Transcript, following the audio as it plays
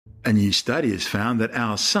A new study has found that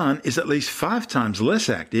our Sun is at least 5 times less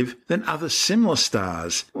active than other similar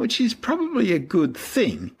stars, which is probably a good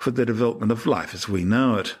thing for the development of life as we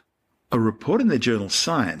know it. A report in the journal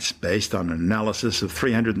Science, based on an analysis of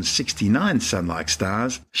 369 Sun-like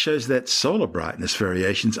stars, shows that solar brightness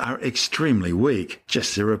variations are extremely weak,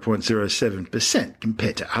 just 0.07%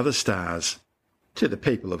 compared to other stars. To the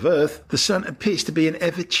people of Earth, the Sun appears to be an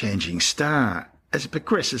ever-changing star as it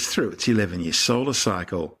progresses through its 11-year solar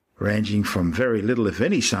cycle, ranging from very little if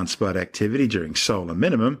any sunspot activity during solar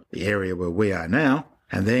minimum, the area where we are now,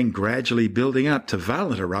 and then gradually building up to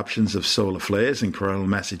violent eruptions of solar flares and coronal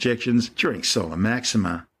mass ejections during solar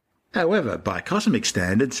maxima. However, by cosmic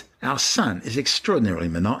standards, our Sun is extraordinarily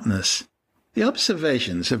monotonous. The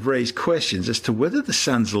observations have raised questions as to whether the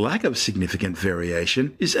Sun's lack of significant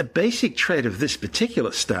variation is a basic trait of this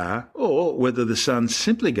particular star, or whether the Sun's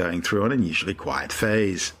simply going through an unusually quiet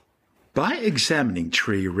phase. By examining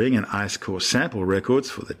tree ring and ice core sample records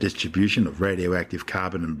for the distribution of radioactive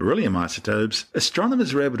carbon and beryllium isotopes,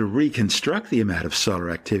 astronomers were able to reconstruct the amount of solar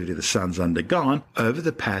activity the Sun's undergone over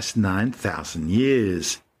the past 9,000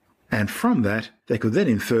 years. And from that, they could then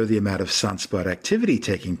infer the amount of sunspot activity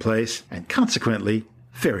taking place, and consequently,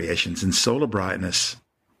 variations in solar brightness.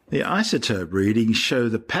 The isotope readings show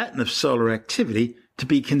the pattern of solar activity to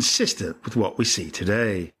be consistent with what we see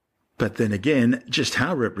today. But then again, just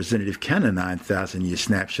how representative can a 9,000-year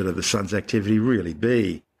snapshot of the Sun's activity really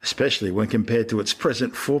be, especially when compared to its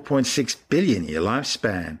present 4.6 billion-year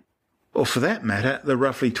lifespan? Or for that matter, the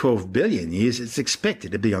roughly 12 billion years it's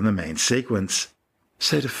expected to be on the main sequence.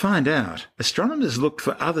 So to find out, astronomers looked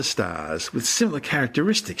for other stars with similar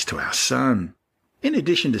characteristics to our Sun. In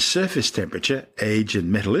addition to surface temperature, age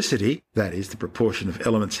and metallicity, that is, the proportion of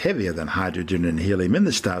elements heavier than hydrogen and helium in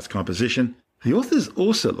the star's composition, the authors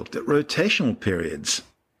also looked at rotational periods.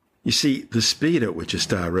 You see, the speed at which a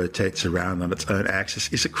star rotates around on its own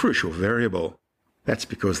axis is a crucial variable. That's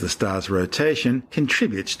because the star's rotation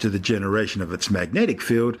contributes to the generation of its magnetic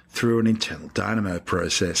field through an internal dynamo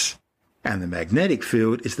process. And the magnetic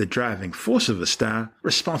field is the driving force of a star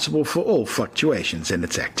responsible for all fluctuations in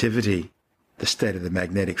its activity. The state of the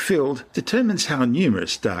magnetic field determines how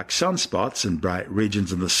numerous dark sunspots and bright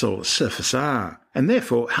regions on the solar surface are, and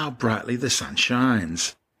therefore how brightly the Sun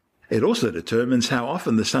shines. It also determines how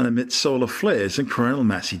often the Sun emits solar flares and coronal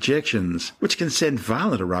mass ejections, which can send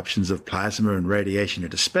violent eruptions of plasma and radiation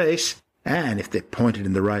into space, and if they're pointed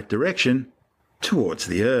in the right direction, towards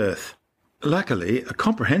the Earth. Luckily, a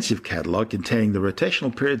comprehensive catalogue containing the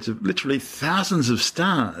rotational periods of literally thousands of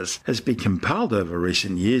stars has been compiled over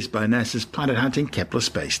recent years by NASA's planet-hunting Kepler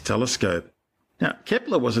Space Telescope. Now,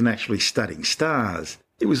 Kepler wasn't actually studying stars,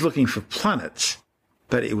 it was looking for planets.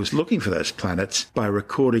 But it was looking for those planets by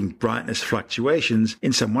recording brightness fluctuations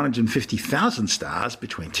in some 150,000 stars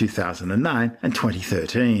between 2009 and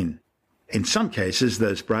 2013. In some cases,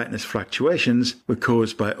 those brightness fluctuations were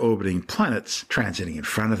caused by orbiting planets transiting in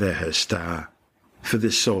front of their host star. For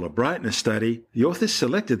this solar brightness study, the authors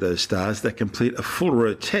selected those stars that complete a full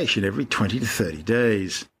rotation every 20 to 30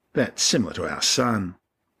 days. That's similar to our Sun.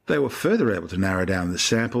 They were further able to narrow down the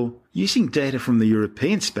sample using data from the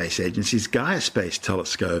European Space Agency's Gaia Space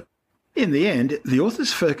Telescope. In the end, the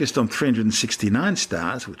authors focused on 369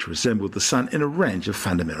 stars which resembled the Sun in a range of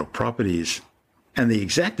fundamental properties. And the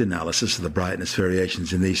exact analysis of the brightness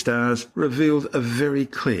variations in these stars revealed a very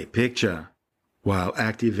clear picture. While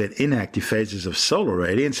active and inactive phases of solar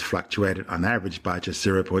radiance fluctuated on average by just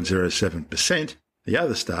 0.07%, the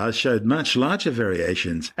other stars showed much larger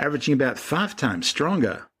variations, averaging about 5 times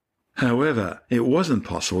stronger. However, it wasn't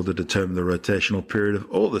possible to determine the rotational period of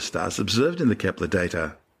all the stars observed in the Kepler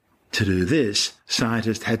data. To do this,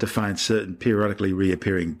 scientists had to find certain periodically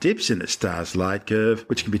reappearing dips in a star's light curve,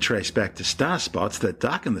 which can be traced back to star spots that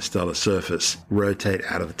darken the stellar surface, rotate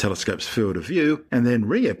out of the telescope's field of view, and then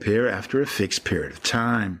reappear after a fixed period of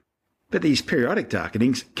time. But these periodic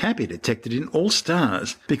darkenings can't be detected in all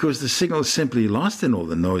stars because the signal is simply lost in all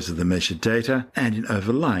the noise of the measured data and in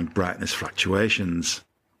overlying brightness fluctuations.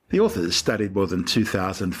 The authors studied more than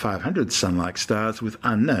 2,500 Sun-like stars with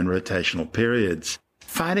unknown rotational periods,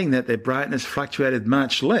 finding that their brightness fluctuated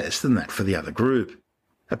much less than that for the other group.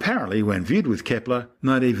 Apparently, when viewed with Kepler,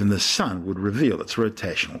 not even the Sun would reveal its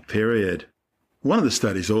rotational period. One of the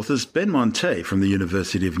study's authors, Ben Monte from the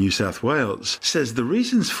University of New South Wales, says the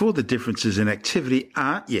reasons for the differences in activity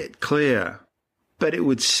aren't yet clear. But it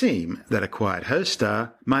would seem that a quiet host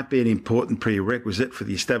star might be an important prerequisite for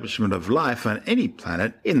the establishment of life on any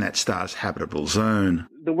planet in that star's habitable zone.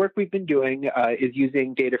 The work we've been doing is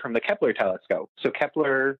using data from the Kepler telescope. So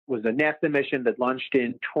Kepler was a NASA mission that launched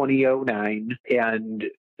in 2009, and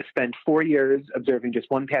spent 4 years observing just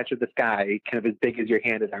one patch of the sky, kind of as big as your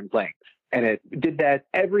hand at arm's length. And it did that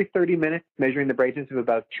every 30 minutes, measuring the brightness of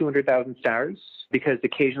about 200,000 stars, because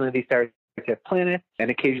occasionally these stars have planets, and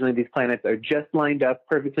occasionally these planets are just lined up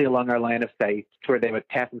perfectly along our line of sight to where they would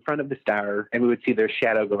pass in front of the star, and we would see their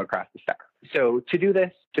shadow go across the star. So to do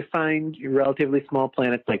this, to find relatively small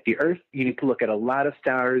planets like the Earth, you need to look at a lot of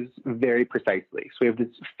stars very precisely. So we have this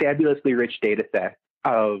fabulously rich data set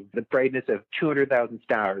of the brightness of 200,000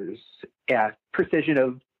 stars at precision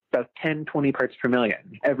of about 10, 20 parts per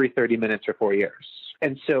million every 30 minutes for 4 years.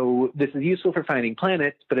 And so this is useful for finding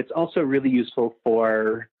planets, but it's also really useful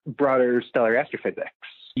for broader stellar astrophysics.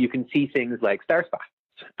 You can see things like star spots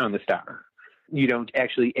on the star. You don't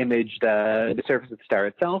actually image the surface of the star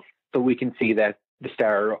itself, but we can see that the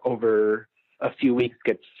star over a few weeks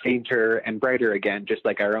gets fainter and brighter again, just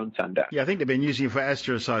like our own sun does. Yeah, I think they've been using it for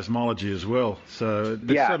astroseismology as well. So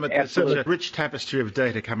there's such a rich tapestry of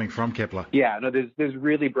data coming from Kepler. Yeah, no, there's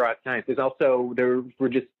really broad science. There were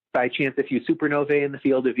just by chance a few supernovae in the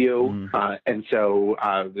field of view, and so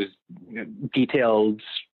there's detailed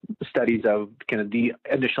studies of kind of the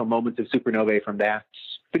initial moments of supernovae from that.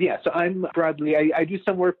 But yeah, so I do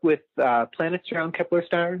some work with planets around Kepler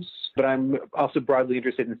stars, but I'm also broadly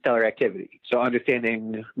interested in stellar activity. So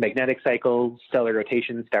understanding magnetic cycles, stellar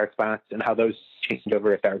rotation, star spots, and how those change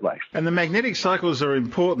over a star's life. And the magnetic cycles are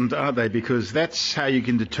important, aren't they? Because that's how you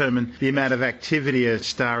can determine the amount of activity a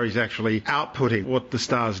star is actually outputting, what the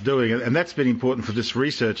star's doing. And that's been important for this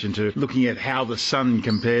research into looking at how the sun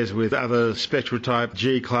compares with other spectral type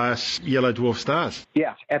G-class yellow dwarf stars.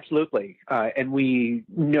 Yeah, absolutely. And we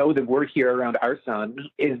know that we're here around our sun.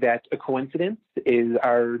 Is that a coincidence? Is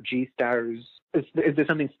our G-stars, is there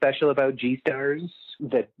something special about G-stars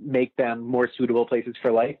that make them more suitable places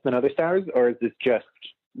for life than other stars? Or is this just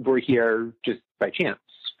we're here just by chance?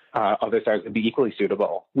 Other stars would be equally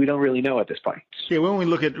suitable. We don't really know at this point. Yeah, when we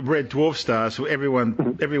look at red dwarf stars,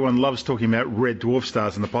 everyone loves talking about red dwarf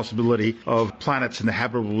stars and the possibility of planets in the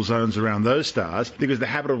habitable zones around those stars, because the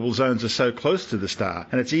habitable zones are so close to the star,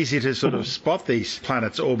 and it's easy to sort of spot these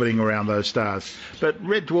planets orbiting around those stars. But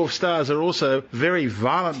red dwarf stars are also very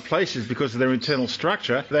violent places because of their internal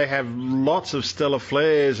structure. They have lots of stellar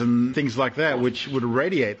flares and things like that, which would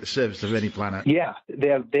irradiate the surface of any planet. Yeah, they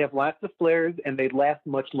have lots of flares, and they last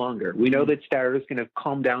much longer. We know that stars can have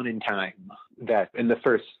calmed down in time, that in the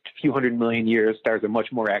first few 100 million years, stars are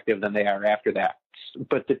much more active than they are after that.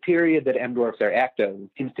 But the period that M dwarfs are active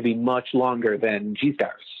seems to be much longer than G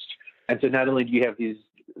stars. And so not only do you have these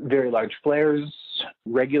very large flares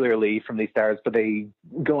regularly from these stars, but they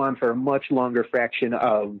go on for a much longer fraction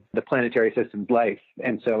of the planetary system's life.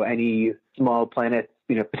 And so any small planets,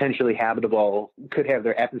 potentially habitable, could have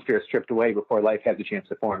their atmosphere stripped away before life has a chance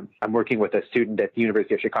to form. I'm working with a student at the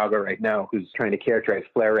University of Chicago right now who's trying to characterize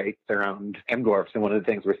flare rates around M dwarfs. And one of the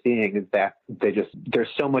things we're seeing is that they're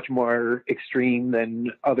so much more extreme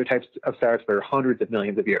than other types of stars for hundreds of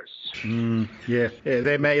millions of years. Yeah,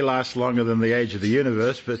 they may last longer than the age of the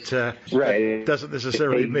universe, but that doesn't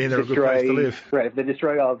necessarily mean they're a good place to live. Right. If they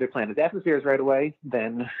destroy all of their planet's atmospheres right away,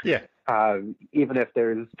 then even if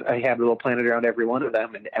there's a habitable planet around every one of them,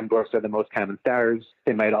 and M dwarfs are the most common stars,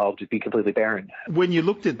 they might all just be completely barren. When you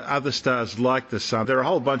looked at other stars like the sun, there are a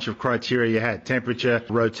whole bunch of criteria you had. Temperature,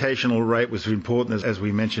 rotational rate was important, as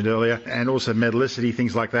we mentioned earlier, and also metallicity,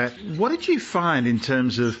 things like that. What did you find in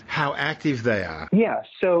terms of how active they are? Yeah,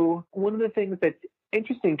 so one of the things that's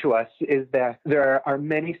interesting to us is that there are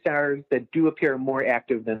many stars that do appear more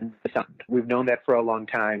active than the sun. We've known that for a long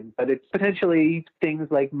time, but it's potentially things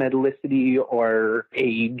like metallicity or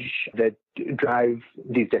age that drive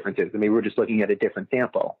these differences. I mean, we're just looking at a different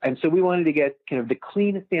sample. And so we wanted to get kind of the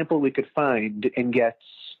cleanest sample we could find and get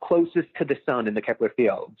closest to the sun in the Kepler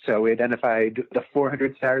field. So we identified the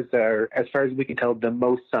 400 stars that are, as far as we can tell, the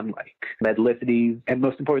most sun-like, metallicities, and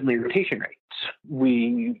most importantly, rotation rates.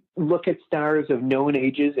 We look at stars of known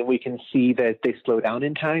ages and we can see that they slow down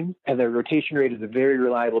in time, and their rotation rate is a very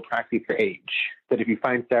reliable proxy for age. That if you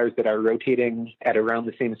find stars that are rotating at around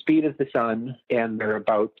the same speed as the sun and they're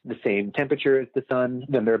about the same temperature as the sun,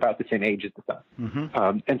 then they're about the same age as the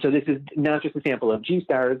sun. And so this is not just a sample of G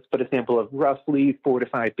stars, but a sample of roughly 4 to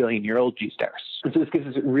 5 billion-year-old G stars. And so this gives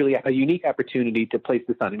us really a unique opportunity to place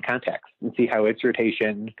the sun in context and see how its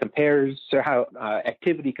rotation compares, or how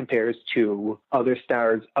activity compares to other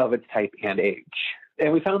stars of its type and age.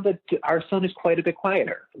 And we found that our sun is quite a bit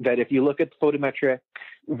quieter, that if you look at photometric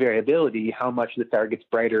variability, how much the star gets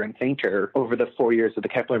brighter and fainter over the 4 years of the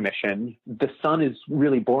Kepler mission, the sun is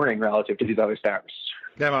really boring relative to these other stars.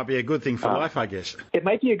 That might be a good thing for life, I guess. It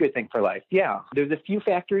might be a good thing for life, yeah. There's a few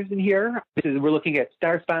factors in here. We're looking at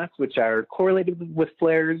star spots, which are correlated with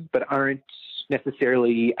flares, but aren't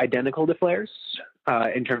necessarily identical to flares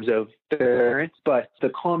in terms of the currents. But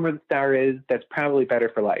the calmer the star is, that's probably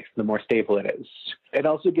better for life, the more stable it is. It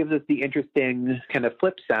also gives us the interesting kind of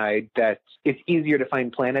flip side that it's easier to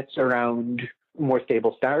find planets around more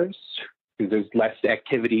stable stars, because there's less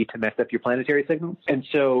activity to mess up your planetary signals. And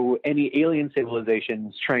so any alien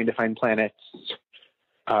civilizations trying to find planets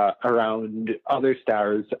around other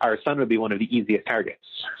stars, our sun would be one of the easiest targets.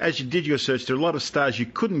 As you did your search, there are a lot of stars you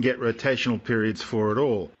couldn't get rotational periods for at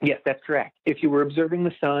all. Yes, that's correct. If you were observing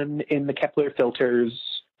the sun in the Kepler filters,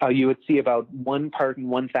 you would see about 1 part in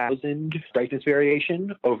 1,000 brightness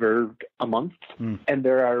variation over a month. And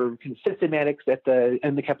there are systematics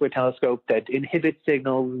in the Kepler telescope that inhibit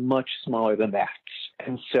signals much smaller than that.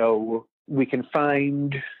 And so we can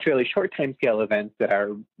find fairly short timescale events that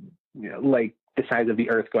are like the size of the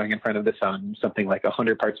Earth going in front of the sun, something like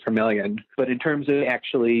 100 parts per million. But in terms of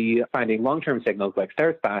actually finding long-term signals like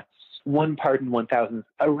star spots, 1 part in 1,000 is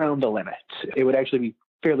around the limit. It would actually be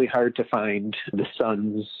fairly hard to find the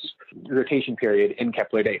sun's rotation period in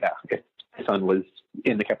Kepler data if the sun was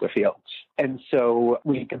in the Kepler field. And so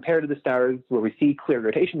we compare to the stars where we see clear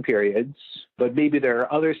rotation periods, but maybe there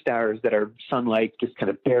are other stars that are sun-like, just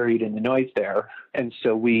kind of buried in the noise there. And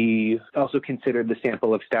so we also considered the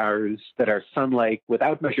sample of stars that are sun-like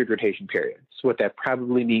without measured rotation periods. What that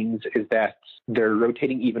probably means is that they're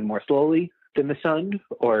rotating even more slowly than the sun,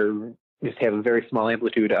 or just have a very small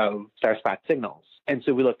amplitude of star spot signals. And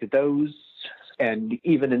so we looked at those, and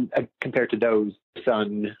even compared to those, the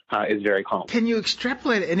sun is very calm. Can you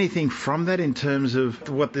extrapolate anything from that in terms of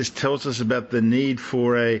what this tells us about the need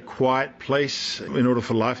for a quiet place in order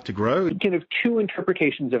for life to grow? We can have two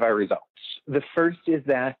interpretations of our results. The first is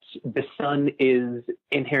that the sun is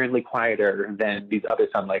inherently quieter than these other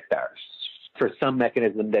sun-like stars for some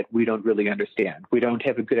mechanism that we don't really understand. We don't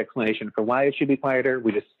have a good explanation for why it should be quieter.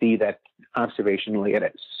 We just see that observationally it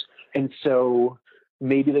is. And so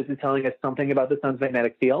maybe this is telling us something about the sun's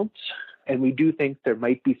magnetic field. And we do think there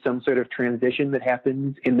might be some sort of transition that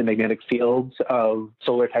happens in the magnetic fields of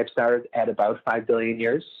solar-type stars at about 5 billion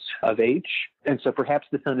years of age. And so perhaps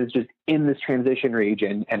the sun is just in this transition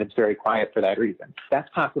region and it's very quiet for that reason. That's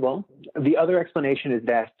possible. The other explanation is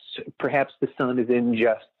that perhaps the sun is in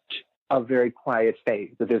just a very quiet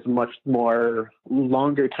phase, that there's much more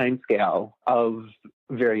longer time scale of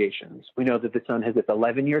variations. We know that the sun has its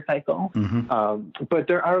 11-year cycle, but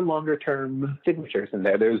there are longer-term signatures in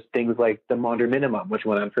there. There's things like the Maunder minimum, which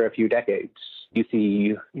went on for a few decades. You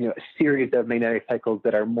see, a series of magnetic cycles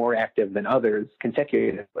that are more active than others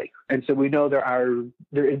consecutively. And so we know there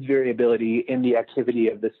is variability in the activity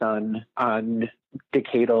of the sun on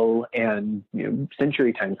decadal and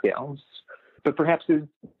century timescales. But perhaps there's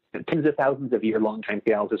tens of thousands of year-long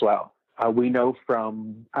timescales as well. We know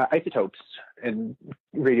from isotopes and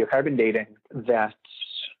radiocarbon dating that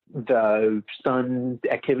the sun's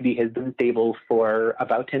activity has been stable for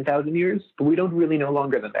about 10,000 years, but we don't really know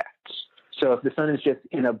longer than that. So if the sun is just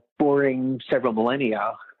in a boring several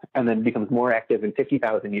millennia and then becomes more active in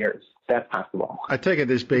 50,000 years, that's possible. I take it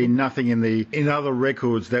there's been nothing in other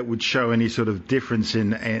records that would show any sort of difference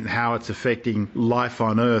in how it's affecting life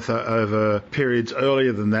on Earth over periods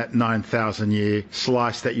earlier than that 9,000-year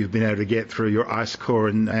slice that you've been able to get through your ice core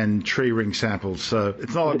and tree ring samples. So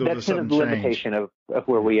it's not like there was a sudden change. That's kind of the limitation of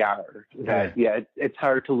where we are. It's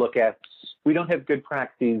hard to look at. We don't have good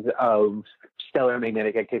proxies of stellar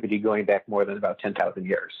magnetic activity going back more than about 10,000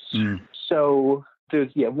 years. So there's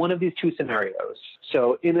one of these two scenarios.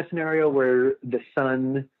 So in a scenario where the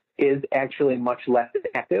sun is actually much less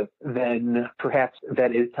active, then perhaps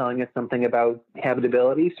that is telling us something about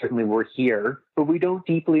habitability. Certainly we're here, but we don't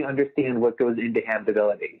deeply understand what goes into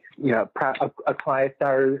habitability. A quiet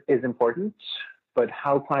star is important, but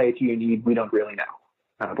how quiet do you need? We don't really know.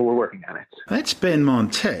 But we're working on it. That's Ben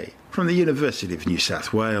Monte from the University of New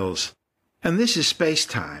South Wales. And this is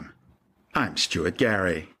SpaceTime. I'm Stuart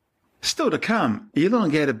Gary. Still to come,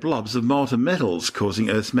 elongated blobs of molten metals causing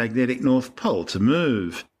Earth's magnetic north pole to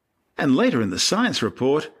move. And later in the science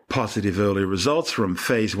report, positive early results from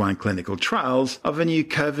Phase 1 clinical trials of a new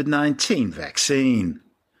COVID-19 vaccine.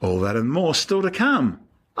 All that and more still to come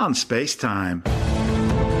on SpaceTime.